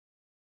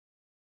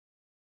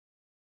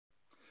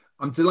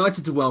I'm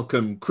delighted to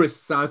welcome Chris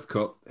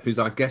Southcott, who's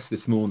our guest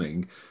this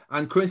morning.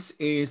 And Chris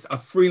is a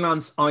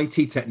freelance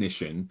IT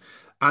technician.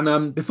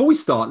 And before we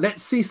start,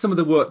 let's see some of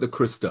the work that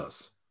Chris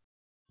does.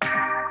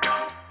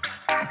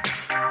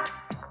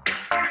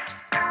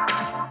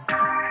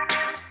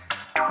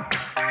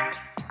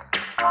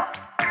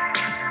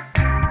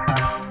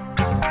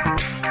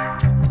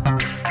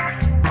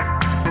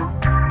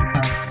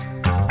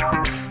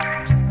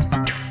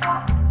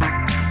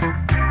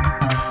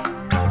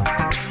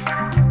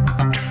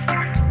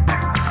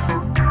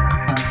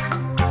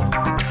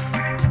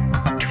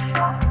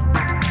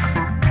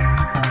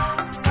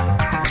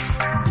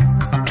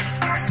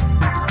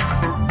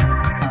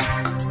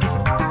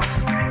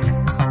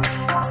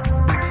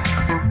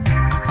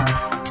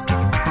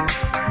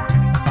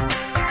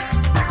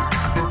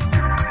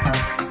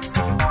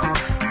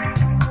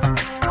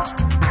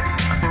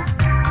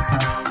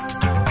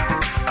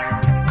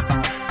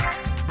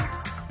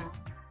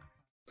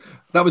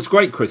 That was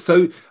great, Chris.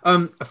 So,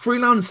 a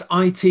freelance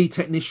IT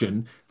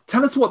technician,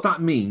 tell us what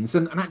that means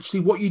and actually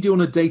what you do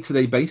on a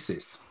day-to-day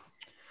basis.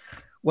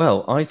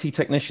 Well, IT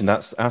technician,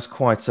 that's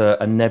quite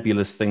a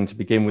nebulous thing to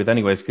begin with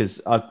anyways,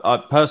 because I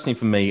personally,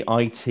 for me,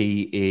 IT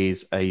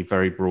is a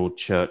very broad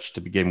church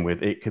to begin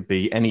with. It could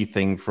be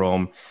anything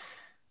from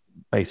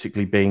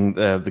basically being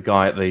the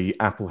guy at the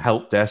Apple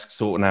help desk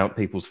sorting out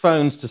people's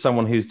phones to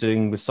someone who's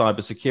doing with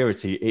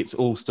cybersecurity. It's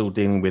all still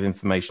dealing with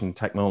information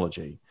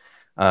technology.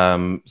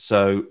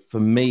 So for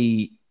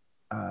me,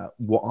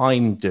 what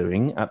I'm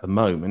doing at the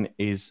moment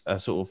is a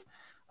sort of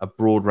a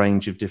broad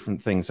range of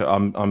different things. So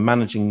I'm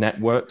managing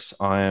networks.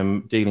 I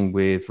am dealing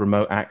with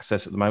remote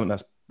access at the moment.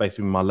 That's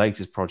basically my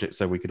latest project.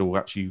 So we could all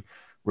actually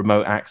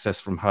remote access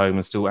from home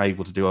and still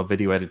able to do our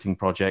video editing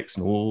projects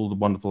and all the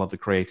wonderful other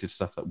creative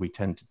stuff that we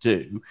tend to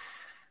do.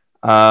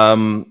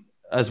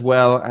 As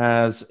well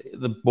as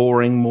the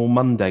boring, more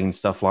mundane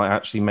stuff, like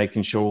actually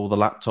making sure all the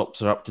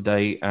laptops are up to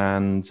date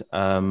and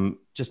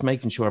just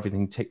making sure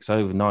everything ticks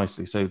over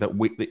nicely so that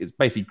it's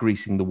basically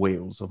greasing the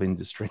wheels of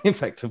industry,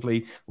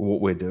 effectively,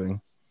 what we're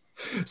doing.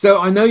 So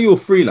I know you're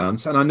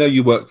freelance and I know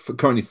you work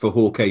currently for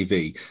Hawk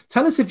AV.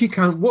 Tell us, if you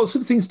can, what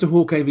sort of things do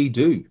Hawk AV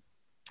do?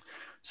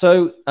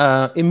 So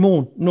in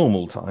more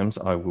normal times,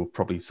 I will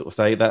probably sort of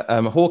say that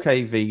Hawk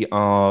AV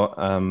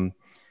are...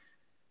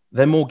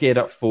 they're more geared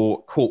up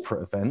for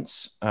corporate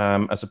events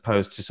as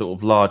opposed to sort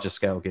of larger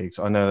scale gigs.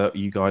 I know that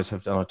you guys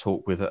have done a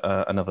talk with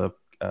another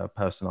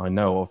person I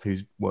know of who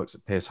works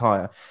at Pierce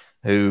Hire,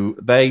 who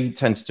they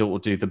tend to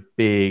do the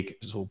big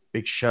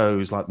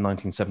shows like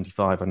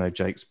 1975. I know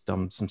Jake's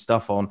done some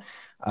stuff on.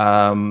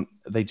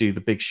 They do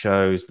the big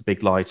shows, the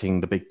big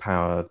lighting, the big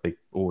power, the big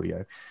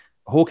audio.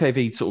 Hawk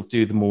AV sort of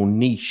do the more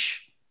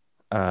niche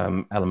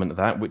element of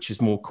that, which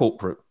is more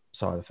corporate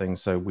side of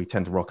things. So we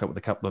tend to rock up with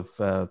a couple of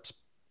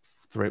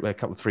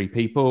three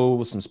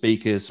people, some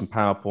speakers, some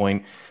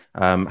PowerPoint,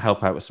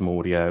 help out with some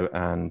audio,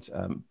 and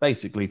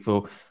basically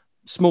for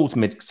small to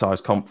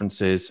mid-sized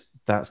conferences,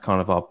 that's kind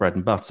of our bread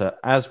and butter.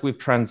 As we've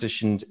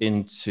transitioned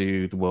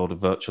into the world of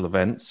virtual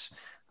events,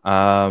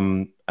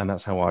 and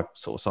that's how I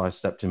sort of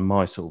sidestepped in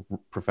my sort of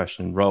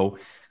profession role,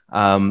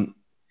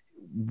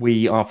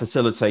 we are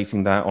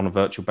facilitating that on a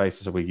virtual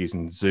basis. So we're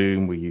using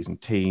Zoom, we're using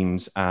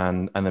Teams,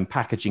 and then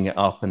packaging it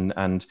up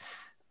and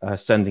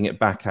sending it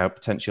back out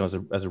potentially as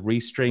a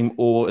restream,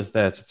 or as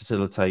there to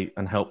facilitate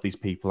and help these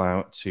people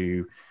out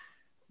to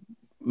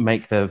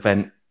make the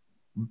event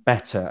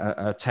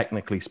better,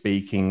 technically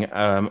speaking,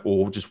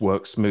 or just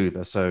work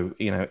smoother. So,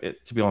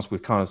 to be honest,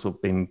 we've kind of sort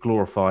of been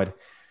glorified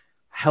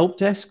help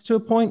desk to a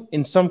point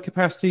in some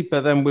capacity,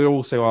 but then we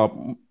also are,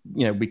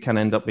 we can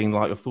end up being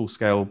like a full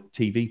scale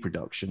TV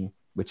production.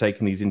 We're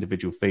taking these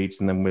individual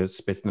feeds and then we're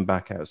spitting them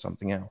back out as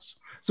something else.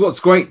 So what's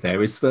great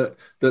there is that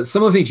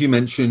some of the things you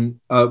mentioned,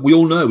 we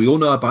all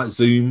know about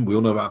Zoom, we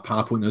all know about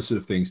PowerPoint, those sort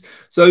of things.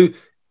 So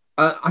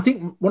I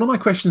think one of my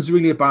questions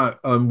really about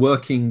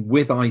working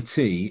with IT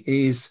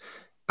is,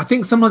 I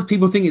think sometimes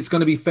people think it's going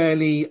to be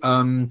fairly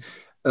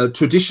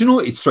traditional,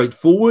 it's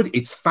straightforward,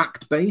 it's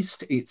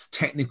fact-based, it's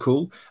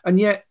technical, and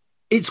yet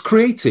it's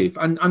creative.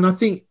 And I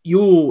think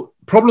your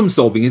problem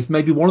solving is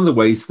maybe one of the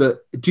ways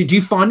that, do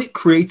you find it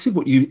creative?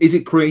 Is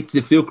it creative?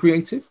 Does it feel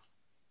creative?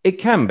 It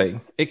can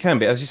be.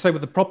 As you say,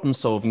 with the problem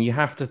solving, you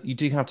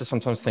do have to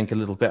sometimes think a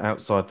little bit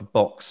outside the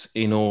box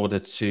in order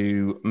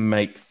to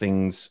make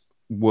things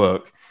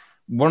work.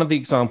 One of the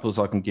examples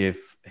I can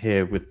give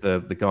here with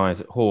the guys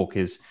at Hawk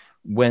is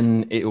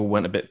when it all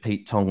went a bit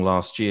Pete Tong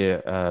last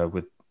year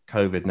with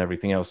COVID and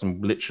everything else,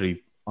 and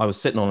literally I was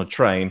sitting on a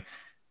train,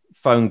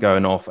 phone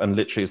going off, and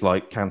literally it's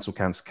like cancel.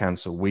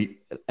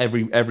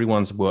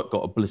 Everyone's work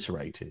got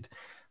obliterated.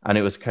 And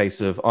it was a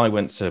case of, I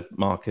went to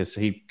Marcus,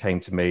 he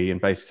came to me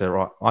and basically said,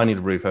 right, I need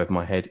a roof over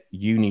my head.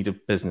 You need a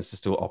business to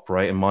still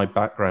operate. And my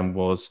background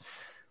was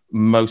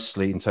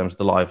mostly in terms of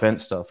the live event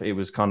stuff. It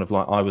was kind of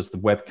like I was the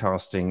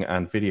webcasting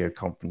and video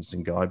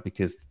conferencing guy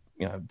because,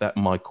 that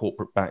my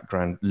corporate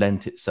background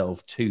lent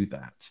itself to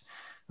that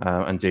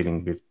and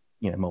dealing with,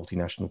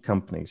 multinational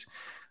companies.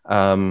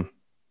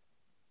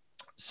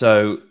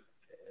 So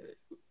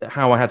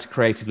how I had to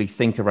creatively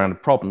think around a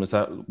problem is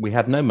that we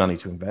had no money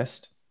to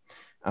invest.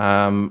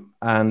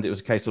 And it was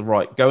a case of,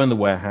 right, go in the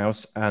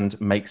warehouse and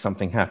make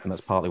something happen.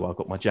 That's partly why I've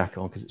got my jacket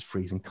on, because it's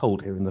freezing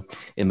cold here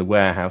in the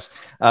warehouse.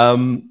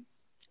 Yeah,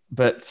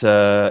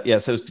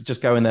 so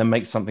just go in there and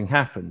make something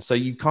happen. So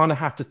you kind of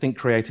have to think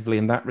creatively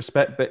in that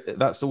respect, but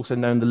that's also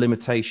knowing the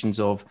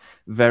limitations of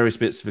various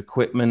bits of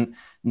equipment,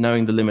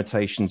 knowing the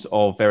limitations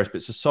of various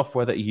bits of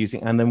software that you're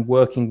using, and then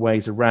working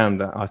ways around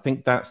that. I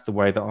think that's the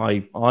way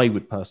that I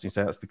would personally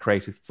say that's the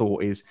creative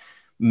thought, is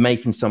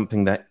making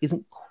something that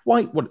isn't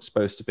quite what it's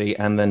supposed to be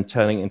and then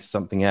turning it into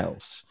something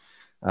else.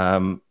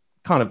 Kind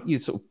of you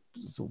sort of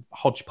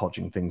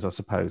hodgepodging things, I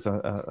suppose.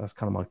 That's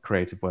kind of my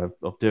creative way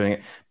of doing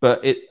it.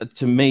 But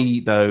to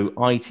me, though,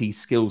 IT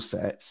skill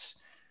sets,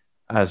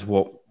 as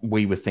what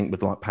we would think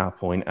with like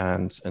PowerPoint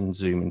and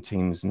Zoom and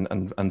Teams and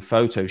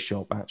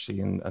Photoshop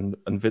actually and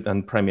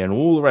Premiere and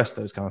all the rest of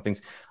those kind of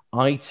things,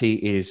 IT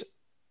is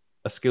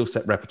a skill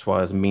set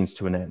repertoire as a means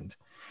to an end.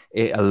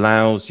 It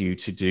allows you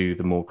to do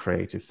the more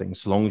creative things,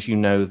 so long as you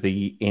know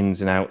the ins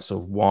and outs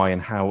of why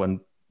and how and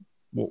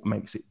what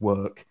makes it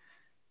work.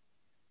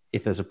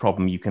 If there's a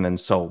problem, you can then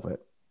solve it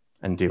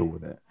and deal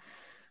with it.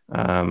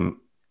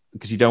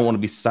 Because you don't want to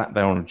be sat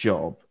there on a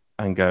job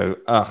and go,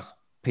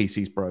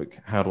 PC's broke.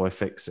 How do I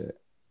fix it?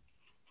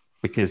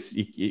 Because,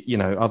 you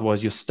know,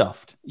 otherwise you're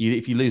stuffed.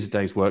 If you lose a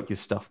day's work, you're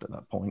stuffed at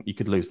that point. You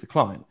could lose the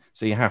client.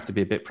 So you have to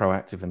be a bit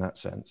proactive in that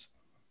sense.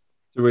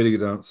 It's a really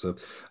good answer.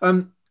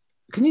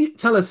 Can you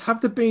tell us, have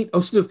there been,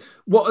 or sort of,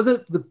 what are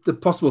the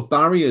possible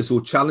barriers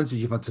or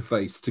challenges you've had to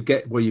face to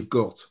get where you've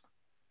got?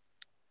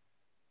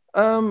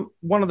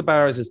 One of the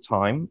barriers is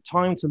time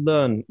to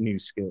learn new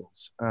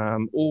skills.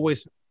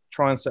 Always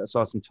try and set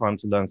aside some time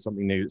to learn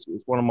something new. It's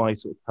one of my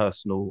sort of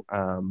personal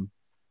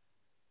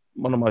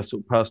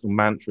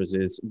mantras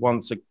is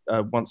once a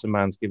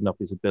man's given up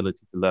his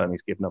ability to learn,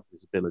 he's given up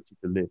his ability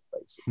to live,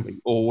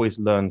 basically. Always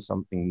learn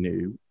something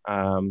new,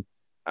 and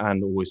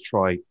always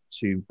try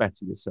to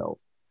better yourself.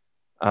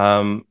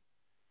 And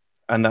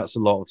that's a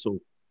lot of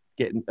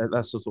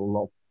that's a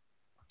lot of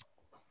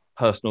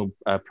personal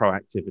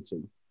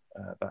proactivity.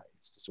 That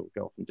is to sort of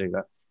go off and do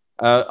that.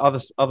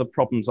 Other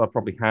problems I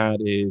probably had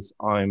is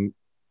I'm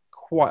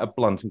quite a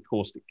blunt and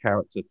caustic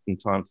character from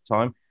time to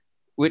time,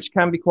 which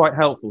can be quite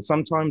helpful.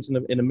 Sometimes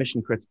in a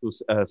mission critical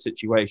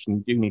situation,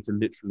 you do need to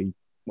literally,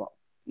 well,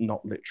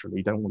 not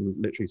literally, don't want to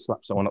literally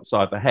slap someone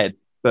upside the head,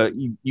 but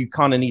you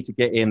kind of need to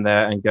get in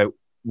there and go,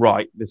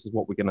 right, this is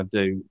what we're going to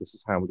do. This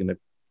is how we're going to,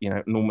 you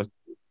know, and almost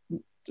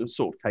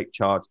sort of take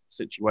charge of the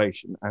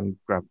situation and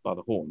grab by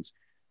the horns.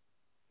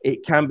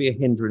 It can be a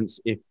hindrance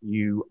if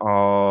you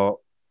are,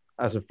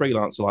 as a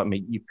freelancer like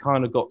me, you've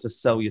kind of got to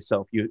sell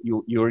yourself.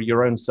 You're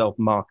your own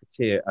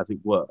self-marketeer, as it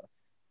were.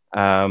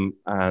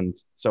 And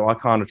so I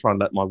kind of try and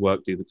let my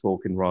work do the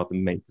talking rather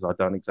than me, because I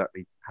don't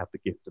exactly have the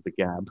gift of the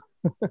gab.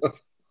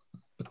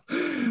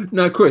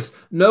 Now, Chris,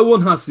 no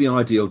one has the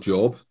ideal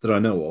job that I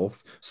know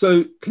of.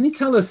 So can you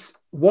tell us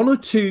one or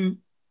two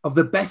of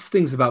the best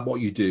things about what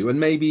you do, and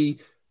maybe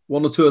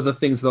one or two other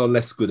things that are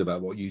less good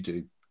about what you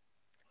do?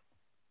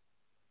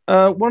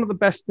 One of the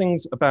best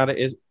things about it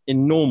is,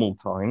 in normal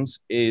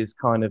times, is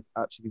kind of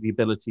actually the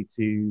ability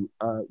to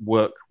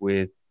work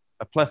with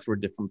a plethora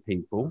of different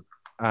people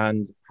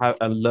and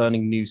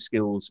learning new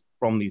skills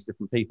from these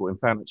different people. In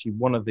fact, actually,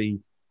 one of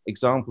the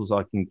examples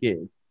I can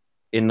give,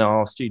 in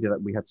our studio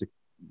that we had to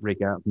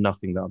rig out of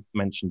nothing that I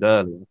mentioned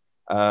earlier,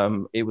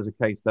 it was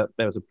a case that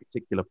there was a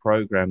particular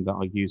program that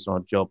I used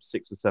on a job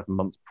 6 or 7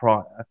 months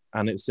prior,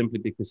 and it's simply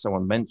because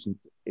someone mentioned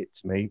it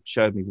to me,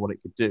 showed me what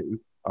it could do,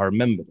 I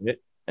remembered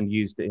it and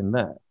used it in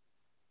there.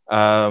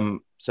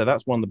 So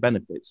that's one of the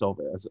benefits of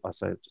it, as I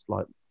say, just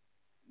like,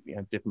 you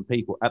know, different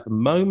people. At the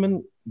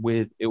moment,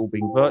 with it all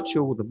being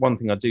virtual, the one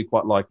thing I do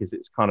quite like is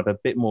it's kind of a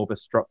bit more of a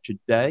structured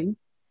day.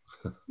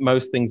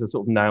 Most things are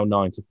sort of now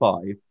 9 to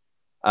 5,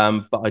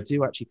 but I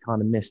do actually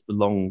kind of miss the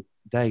long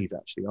days.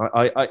 Actually,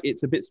 I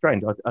it's a bit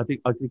strange. I do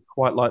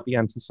quite like the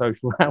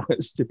antisocial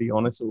hours, to be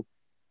honest,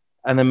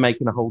 and then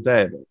making a whole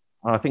day of it.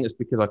 And I think it's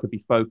because I could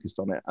be focused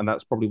on it, and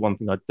that's probably one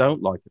thing I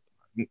don't like at the moment,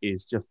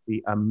 is just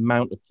the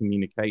amount of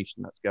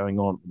communication that's going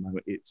on at the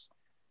moment.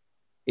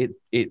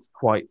 It's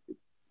quite,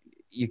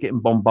 you're getting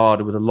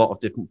bombarded with a lot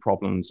of different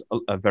problems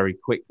very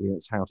quickly.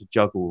 It's how to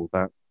juggle all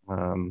that.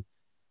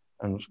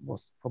 And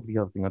what's probably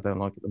the other thing I don't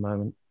like at the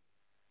moment?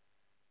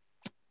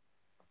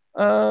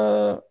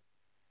 No,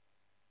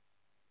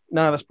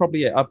 that's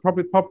probably it. I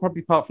probably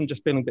apart from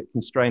just feeling a bit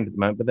constrained at the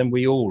moment, but then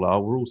we all are.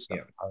 We're all stuck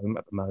at home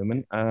at the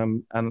moment,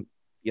 and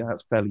yeah,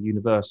 that's fairly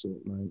universal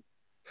at the moment.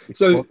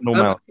 So,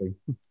 normality.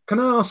 Can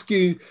I ask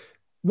you,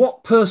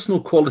 what personal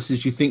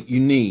qualities you think you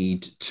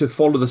need to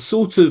follow the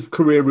sort of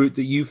career route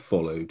that you've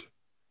followed?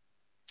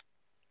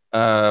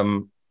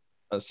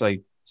 Let's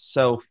say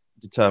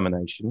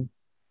self-determination.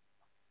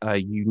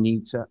 You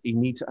need to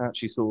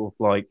actually sort of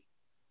like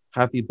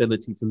have the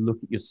ability to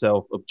look at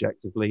yourself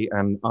objectively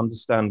and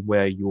understand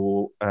where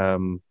your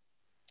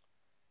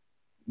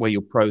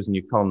pros and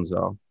your cons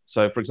are.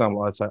 So, for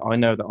example, I'd say, I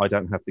know that I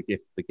don't have the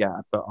gift of the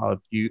gab, but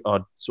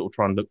I'd sort of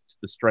try and look to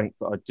the strengths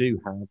that I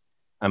do have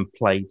and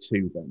play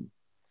to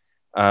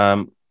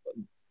them.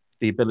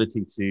 The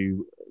ability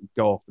to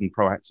go off and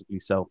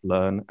proactively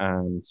self-learn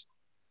and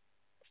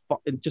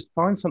just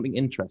find something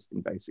interesting,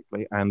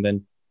 basically, and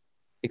then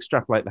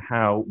extrapolate the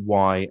how,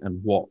 why,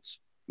 and what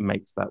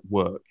makes that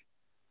work.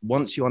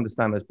 Once you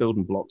understand those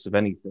building blocks of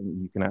anything,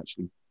 you can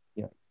actually,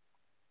 you know,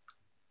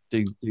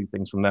 do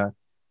things from there.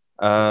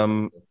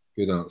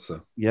 Good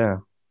answer. Yeah.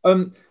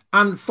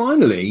 And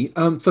finally,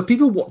 for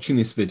people watching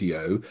this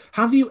video,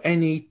 have you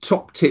any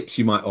top tips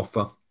you might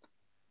offer?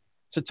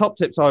 So top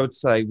tips I would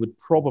say would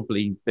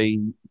probably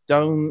be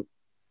don't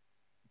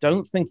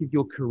think of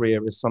your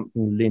career as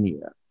something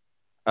linear.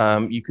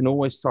 You can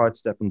always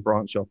sidestep and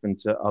branch off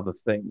into other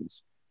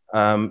things.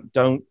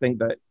 Don't think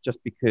that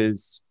just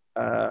because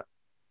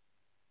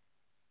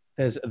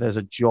there's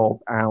a job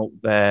out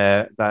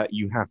there that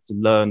you have to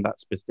learn that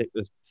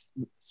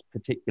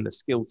particular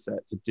skill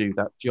set to do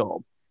that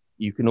job.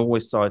 You can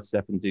always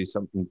sidestep and do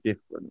something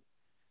different,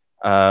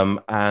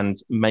 and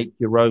make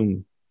your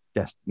own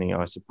destiny,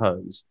 I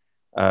suppose.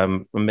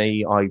 For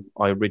me, I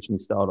originally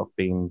started off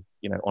being,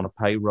 on a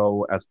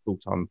payroll as a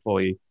full-time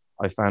employee.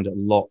 I found it a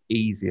lot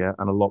easier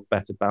and a lot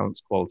better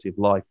balanced quality of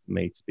life for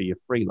me to be a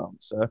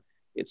freelancer.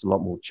 It's a lot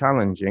more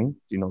challenging,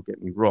 do not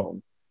get me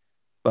wrong,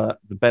 but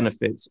the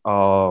benefits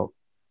are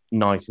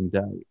night and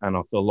day, and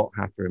I feel a lot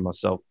happier in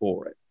myself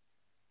for it.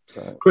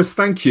 So, Chris,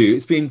 thank you.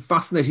 It's been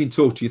fascinating to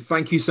talk to you.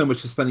 Thank you so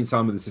much for spending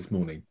time with us this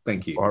morning.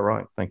 Thank you. all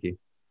right, thank you.